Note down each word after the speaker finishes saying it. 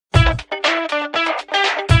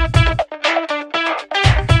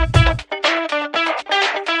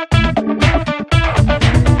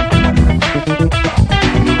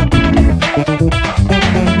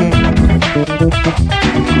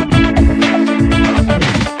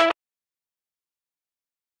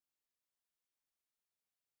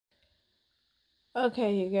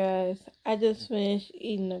Okay, you guys, I just finished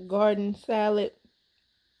eating a garden salad.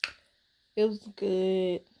 It was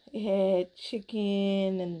good. It had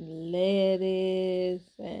chicken and lettuce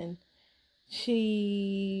and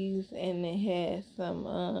cheese, and it had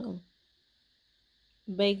some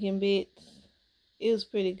bacon bits. It was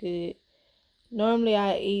pretty good. Normally,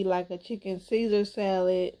 I eat like a chicken Caesar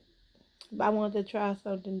salad, but I wanted to try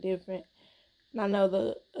something different. And I know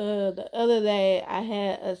the other day I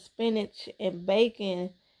had a spinach and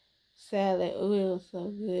bacon salad. Ooh, it was so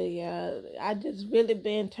good, y'all. I just really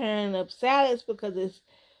been turning up salads because it's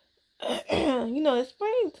it's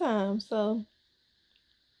springtime, so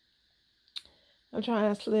I'm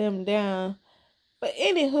trying to slim down. But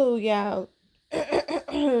anywho, y'all,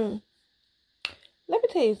 let me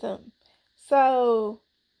tell you something. So,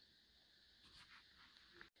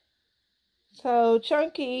 so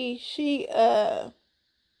Chunky, she ever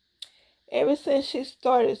since she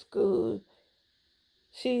started school,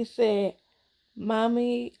 she said,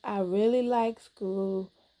 "Mommy, I really like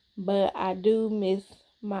school, but I do miss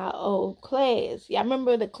my old class." Y'all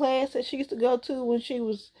remember the class that she used to go to when she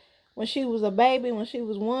was a baby, when she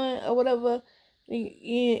was one or whatever?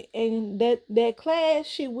 And that class,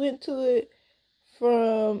 she went to it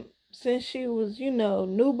from since she was,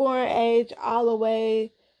 newborn age all the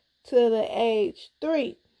way to the age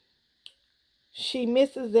 3. She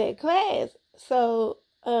misses that class. So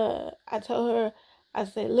I told her, I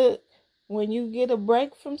said, look, when you get a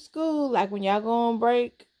break from school, like when y'all go on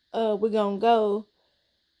break, we're gonna go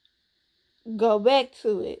back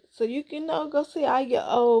to it. So you can go see all your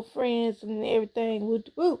old friends and everything.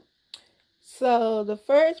 Woo. So the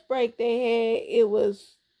first break they had, it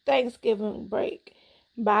was Thanksgiving break.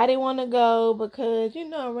 But I didn't want to go because,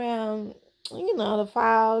 around, the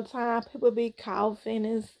fall time, people be coughing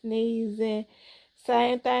and sneezing.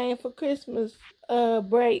 Same thing for Christmas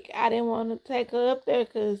break. I didn't want to take her up there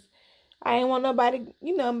because I didn't want nobody,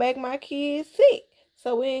 make my kids sick.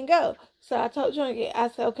 So we didn't go. So I told Junkie, I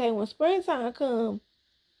said, okay, when springtime come,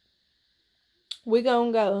 we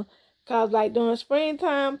gonna go. Cause like during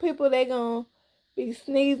springtime, people they gonna be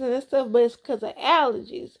sneezing and stuff, but it's cause of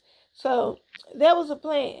allergies. So that was a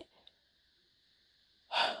plan.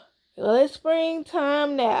 Well, it's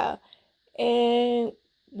springtime now, and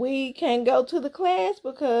we can't go to the class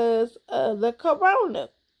because of the corona.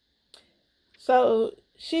 So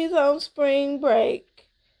she's on spring break,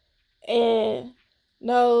 and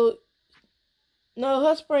no, no,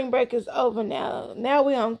 her spring break is over now. Now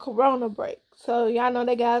we on corona break. So y'all know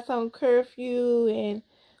they got some curfew and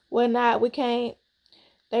whatnot. We can't.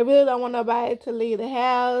 They really don't want nobody to leave the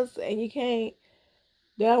house, and you can't.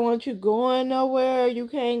 They don't want you going nowhere. You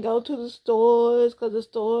can't go to the stores because the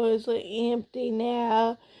stores are empty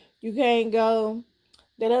now. You can't go.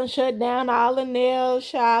 They done shut down all the nail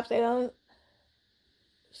shops. They done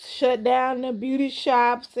shut down the beauty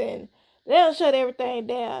shops, and they done shut everything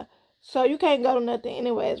down. So you can't go to nothing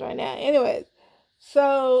anyways right now. Anyways,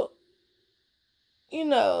 so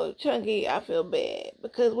Chunky, I feel bad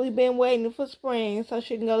because we've been waiting for spring so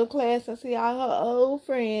she can go to class and see all her old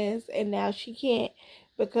friends, and now she can't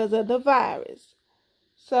because of the virus.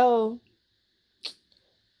 So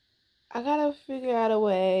I gotta figure out a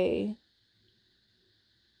way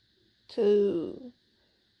to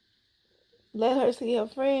let her see her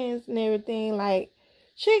friends and everything. Like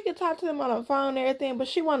she can talk to them on the phone and everything, but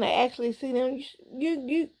she wanna actually see them.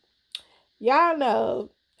 Y'all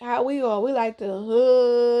know how we are. We like to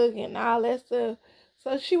hug and all that stuff.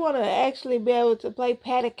 So she want to actually be able to play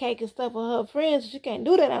patty cake and stuff with her friends. She can't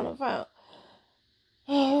do that on the phone.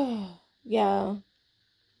 Y'all,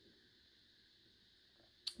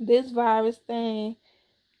 this virus thing,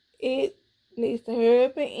 it needs to hurry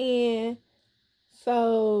up and end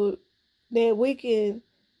so that we can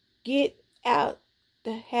get out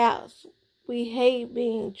the house. We hate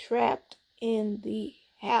being trapped in the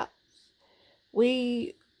house.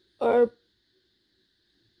 We are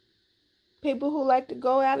people who like to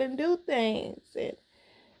go out and do things and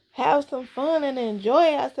have some fun and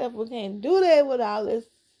enjoy ourselves. We can't do that with all this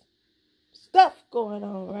stuff going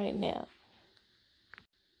on right now.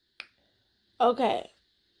 Okay,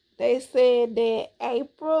 they said that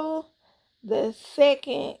April the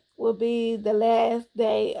 2nd will be the last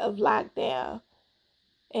day of lockdown,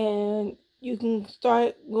 and you can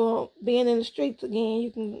start going being in the streets again.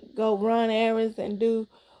 You can go run errands and do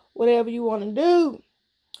whatever you want to do.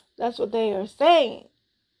 That's what they are saying.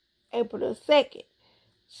 April the 2nd.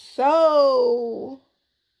 So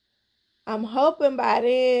I'm hoping by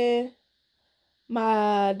then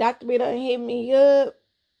my doctor be done hit me up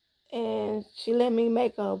and she let me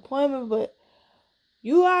make an appointment. But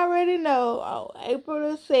You already know on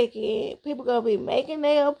April the 2nd, people gonna be making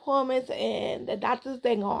their appointments and the doctors,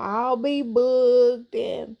 they gonna all be booked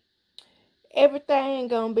and everything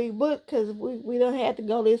gonna be booked because we don't have to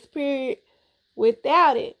go this period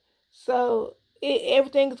without it. So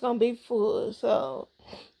everything's gonna be full. So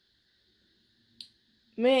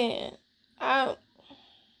man,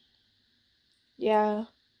 yeah,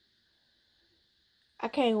 I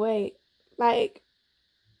can't wait. Like,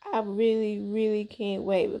 I really, really can't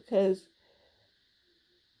wait because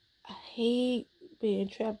I hate being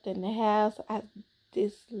trapped in the house. I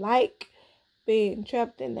dislike being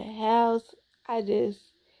trapped in the house. And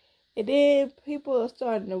then people are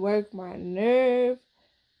starting to work my nerve.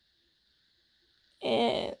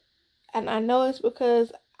 And I know it's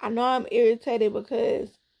because, I know I'm irritated because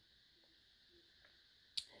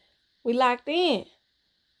we locked in,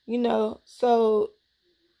 so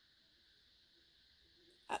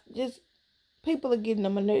just people are getting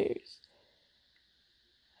on my nerves.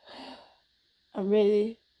 I'm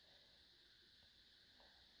ready.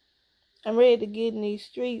 I'm ready to get in these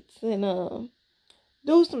streets and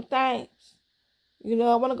do some things.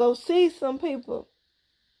 I want to go see some people.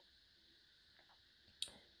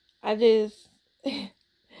 I just,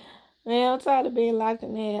 man, I'm tired of being locked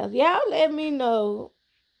in the house. Y'all let me know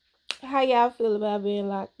how y'all feel about being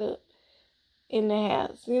locked up in the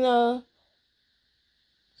house.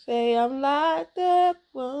 Say I'm locked up,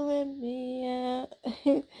 won't let me out.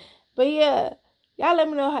 But yeah, y'all let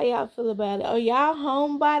me know how y'all feel about it. Are y'all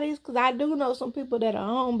homebodies? Because I do know some people that are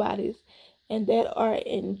homebodies and that are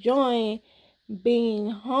enjoying being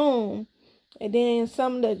home. And then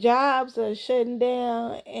some of the jobs are shutting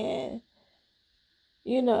down and,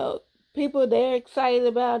 people, they're excited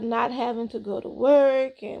about not having to go to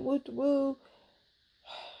work and woo.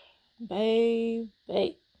 Baby,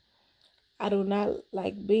 I do not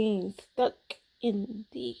like being stuck in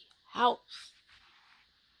the house.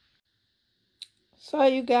 So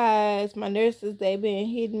you guys, my nurses, they've been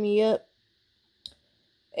hitting me up,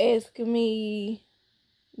 asking me,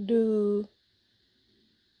 do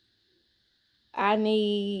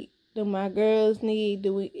my girls need,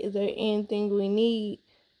 is there anything we need?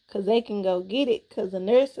 Because they can go get it. Because the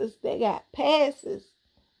nurses, they got passes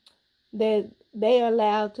that they are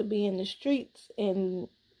allowed to be in the streets and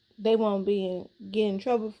they won't get in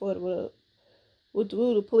trouble for it with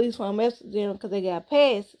the police won't mess with them because they got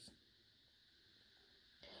passes.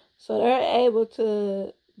 So they're able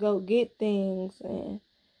to go get things and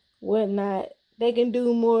whatnot. They can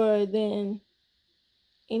do more than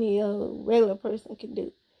any regular person can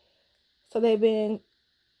do. So they've been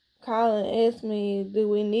calling and asking me, do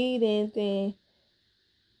we need anything?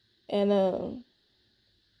 And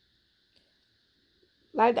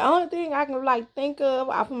like the only thing I can think of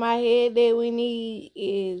off of my head that we need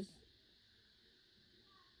is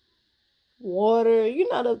water,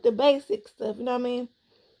 the basic stuff, you know what I mean?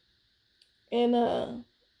 And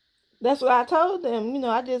that's what I told them.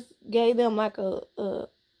 I just gave them like a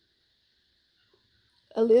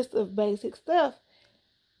list of basic stuff.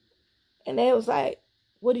 And they was like,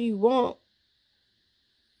 what do you want?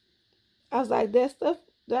 I was like, that stuff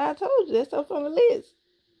that I told you, that stuff on the list.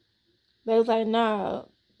 They was like, nah.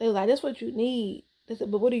 They was like, that's what you need. They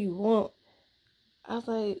said, but what do you want? I was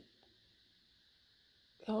like,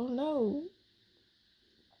 oh no.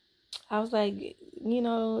 I was like,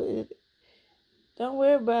 don't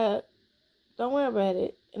worry about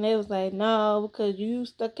it. And they was like, no, because you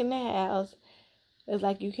stuck in the house. It's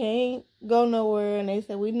like you can't go nowhere. And they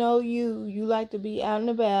said, we know you like to be out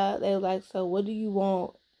and about. They was like, so what do you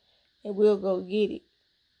want? And we'll go get it.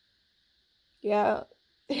 Yeah.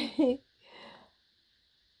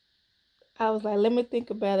 I was like, let me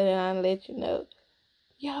think about it and I'll let you know.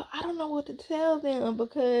 Yo, I don't know what to tell them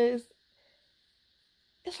because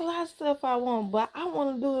it's a lot of stuff I want, but I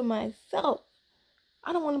want to do it myself.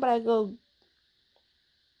 I don't want nobody to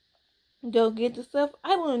go get the stuff.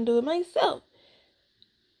 I want to do it myself.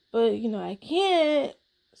 But, I can't.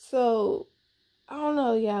 So, I don't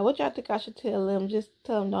know, y'all. What y'all think I should tell them? Just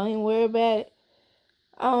tell them, don't even worry about it.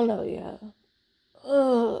 I don't know, y'all.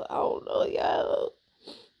 I don't know, y'all.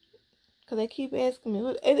 Because they keep asking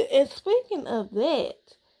me. And speaking of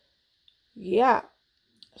that, yeah.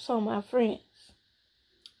 So, my friends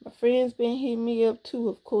been hitting me up too,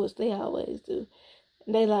 of course. They always do.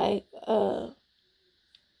 And they like,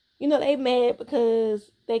 they mad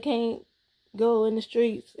because they can't go in the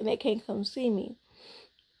streets and they can't come see me.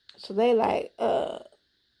 So they like, are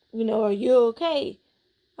you okay?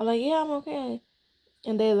 I'm like, yeah, I'm okay.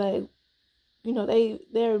 And they like,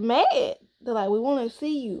 they're mad. They're like, we want to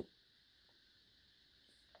see you.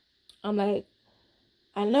 I'm like,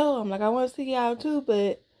 I know, I'm like, I want to see y'all too,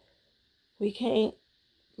 but we can't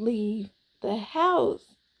leave the house.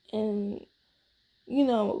 And you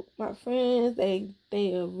know, my friends, they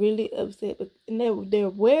are really upset, but and they're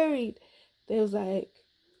worried. They was like,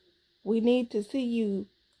 we need to see you.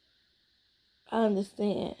 I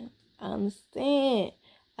understand. I understand.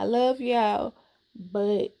 I love y'all,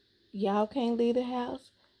 but y'all can't leave the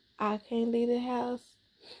house. I can't leave the house.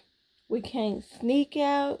 We can't sneak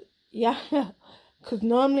out. Y'all, because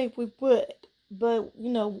normally if we would, but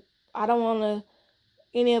you know, I don't want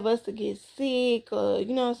any of us to get sick or,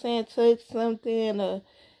 you know what I'm saying, touch something or,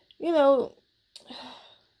 you know,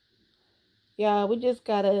 y'all, we just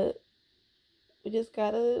gotta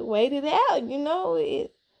wait it out, you know.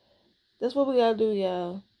 That's what we gotta do,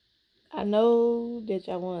 y'all. I know that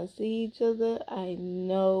y'all want to see each other. I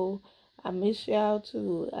know I miss y'all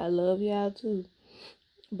too. I love y'all too.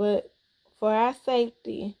 But for our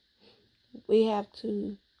safety, we have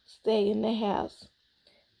to stay in the house.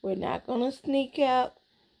 We're not gonna sneak out,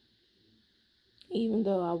 even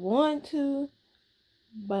though I want to,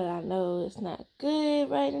 but I know it's not good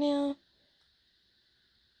right now.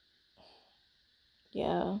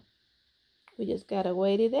 Yeah, we just gotta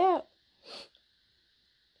wait it out.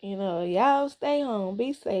 You know, y'all stay home,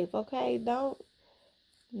 be safe, okay?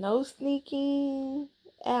 No sneaking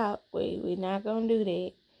out. We're not gonna do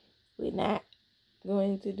that. We're not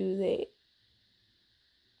going to do that.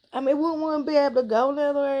 I mean, we wouldn't be able to go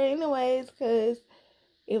nowhere anyways, because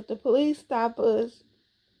if the police stop us,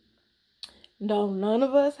 none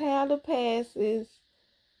of us have the passes.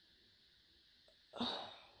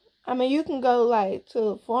 I mean, you can go like to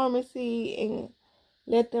a pharmacy and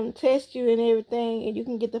let them test you and everything, and you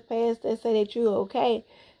can get the pass that say that you're okay.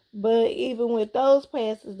 But even with those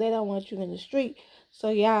passes, they don't want you in the street. So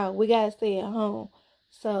y'all, we gotta stay at home.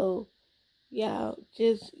 So y'all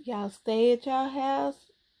stay at y'all house.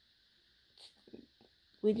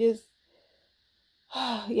 We just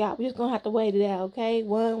we just gonna have to wait it out, okay?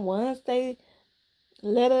 Once they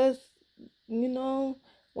let us, you know,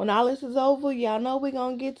 when all this is over, y'all know we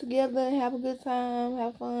gonna get together and have a good time,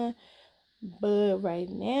 have fun. But right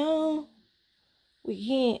now,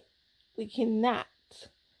 we cannot.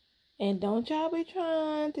 And don't y'all be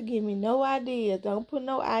trying to give me no ideas. Don't put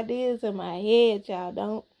no ideas in my head,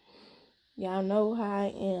 y'all. Y'all know how I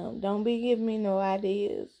am. Don't be giving me no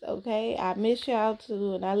ideas, okay? I miss y'all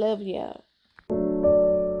too, and I love y'all.